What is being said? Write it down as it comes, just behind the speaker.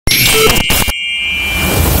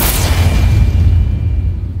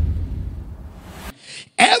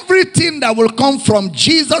Everything that will come from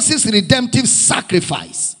Jesus' redemptive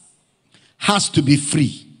sacrifice has to be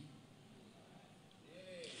free.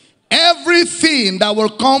 Everything that will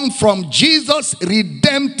come from Jesus'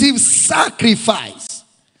 redemptive sacrifice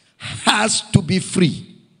has to be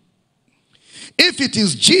free. If it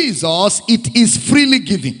is Jesus, it is freely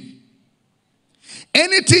given.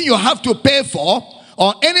 Anything you have to pay for,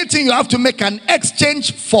 or anything you have to make an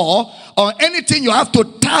exchange for, or anything you have to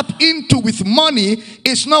tap into with money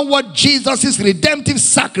is not what Jesus' redemptive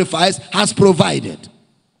sacrifice has provided.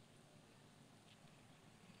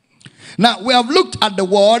 Now, we have looked at the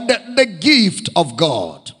word, the gift of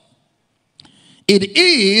God. It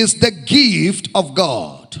is the gift of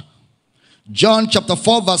God. John chapter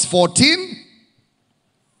 4 verse 14.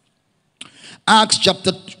 Acts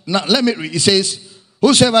chapter, now let me read. It says,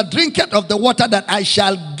 whosoever drinketh of the water that I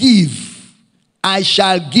shall give, I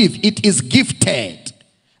shall give. It is gifted.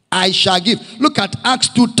 I shall give. Look at Acts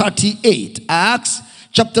 2:38. Acts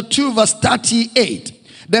chapter 2 verse 38.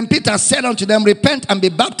 Then Peter said unto them, repent and be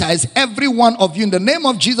baptized, every one of you, in the name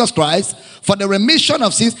of Jesus Christ, for the remission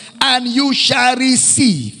of sins, and you shall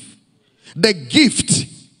receive the gift.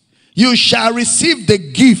 You shall receive the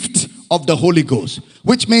gift of the Holy Ghost,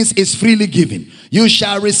 which means it's freely given. You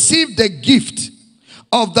shall receive the gift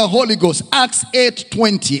of the Holy Ghost. Acts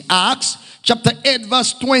 8:20. Acts chapter 8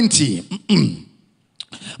 verse 20.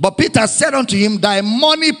 But Peter said unto him, thy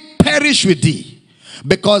money perish with thee,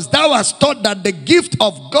 because thou hast thought that the gift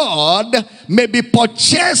of God may be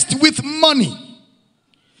purchased with money.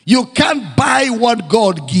 You can't buy what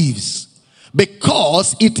God gives,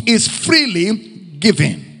 because it is freely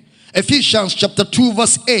given. Ephesians chapter 2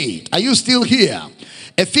 verse 8. Are you still here?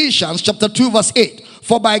 Ephesians chapter 2 verse 8.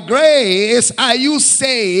 For by grace are you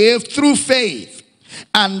saved through faith,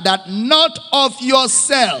 and that not of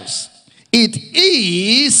yourselves. It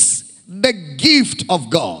is the gift of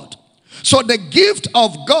God. So the gift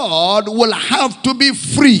of God will have to be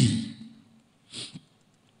free.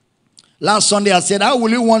 Last Sunday I said, how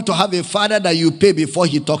will you want to have a father that you pay before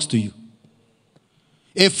he talks to you?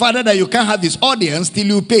 A father that you can't have his audience till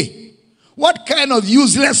you pay. What kind of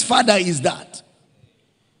useless father is that?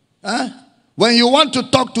 Huh? When you want to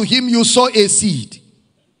talk to him, you sow a seed.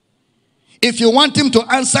 If you want him to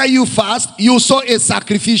answer you fast, you sow a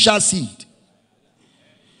sacrificial seed.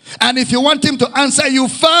 And if you want him to answer you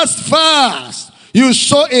fast, you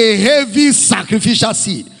sow a heavy sacrificial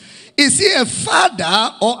seed. Is he a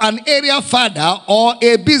father or an area father or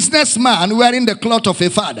a businessman wearing the cloth of a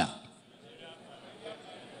father?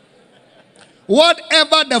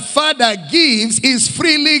 Whatever the father gives is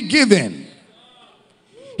freely given.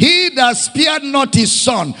 He that spared not his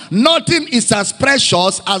son, nothing is as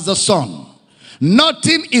precious as the son.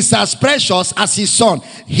 Nothing is as precious as his son.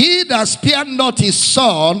 He that spared not his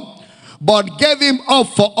son, but gave him up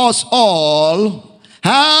for us all,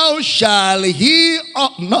 how shall he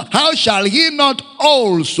not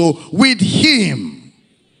also with him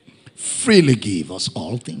freely give us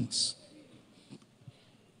all things?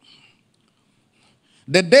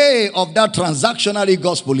 The day of that transactionary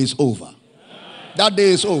gospel is over. That day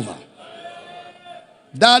is over.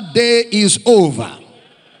 That day is over.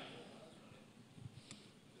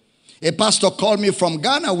 A pastor called me from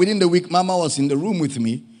Ghana within the week. Mama was in the room with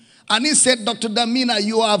me. And he said, Dr. Damina,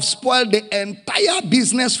 you have spoiled the entire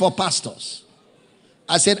business for pastors.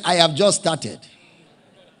 I said, I have just started.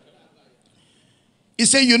 He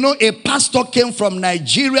said, you know, a pastor came from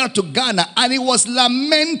Nigeria to Ghana and he was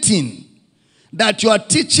lamenting that your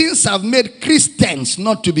teachings have made Christians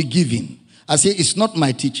not to be giving. I said, it's not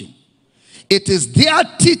my teaching. It is their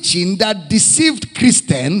teaching that deceived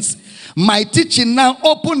Christians. My teaching now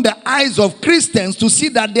opened the eyes of Christians to see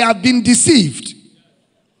that they have been deceived.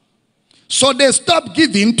 So they stop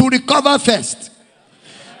giving to recover first.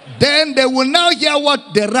 Then they will now hear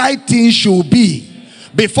what the right thing should be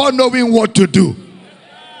before knowing what to do.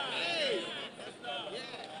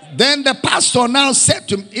 Then the pastor now said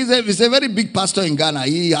to me, he's a very big pastor in Ghana.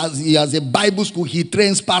 He has a Bible school. He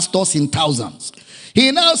trains pastors in thousands.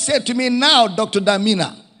 He now said to me, now, Dr.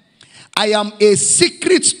 Damina, I am a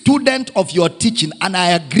secret student of your teaching and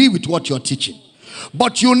I agree with what you're teaching.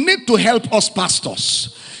 But you need to help us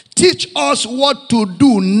pastors. Teach us what to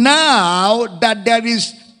do now that there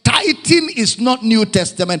is tithing is not New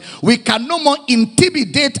Testament. We can no more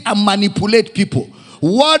intimidate and manipulate people.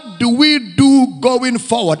 What do we do going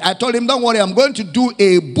forward? I told him, don't worry, I'm going to do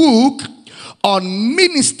a book on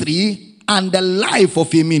ministry and the life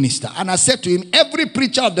of a minister. And I said to him, every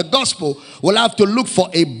preacher of the gospel will have to look for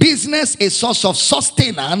a business, a source of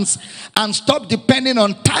sustenance, and stop depending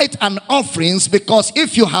on tithe and offerings, because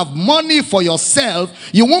if you have money for yourself,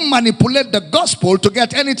 you won't manipulate the gospel to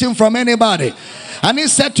get anything from anybody. And he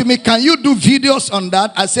said to me, can you do videos on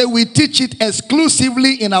that? I said, we teach it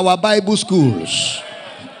exclusively in our Bible schools.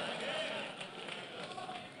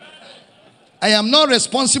 I am not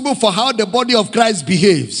responsible for how the body of Christ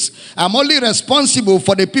behaves. I'm only responsible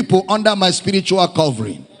for the people under my spiritual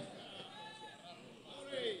covering.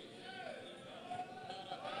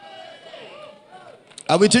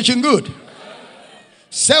 Are we teaching good?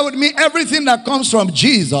 Say with me, everything that comes from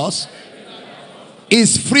Jesus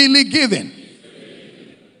is freely given.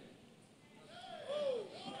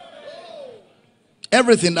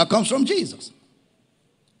 Everything that comes from Jesus.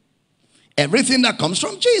 Everything that comes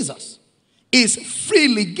from Jesus is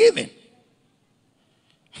freely given.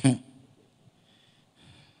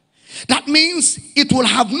 That means it will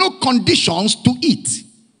have no conditions to eat.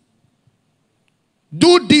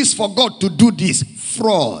 Do this for God to do this.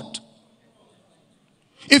 Fraud.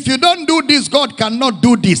 If you don't do this, God cannot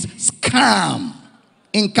do this. Scam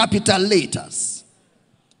in capital letters.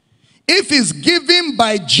 If it's given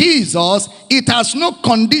by Jesus, it has no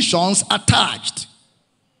conditions attached.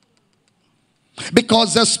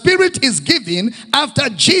 Because the Spirit is given after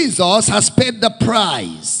Jesus has paid the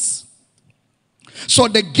price. So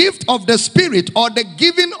the gift of the Spirit, or the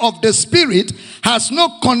giving of the Spirit, has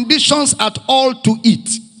no conditions at all to eat.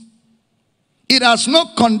 It has no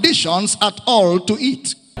conditions at all to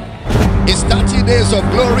eat. It's 30 days of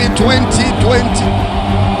glory 2020.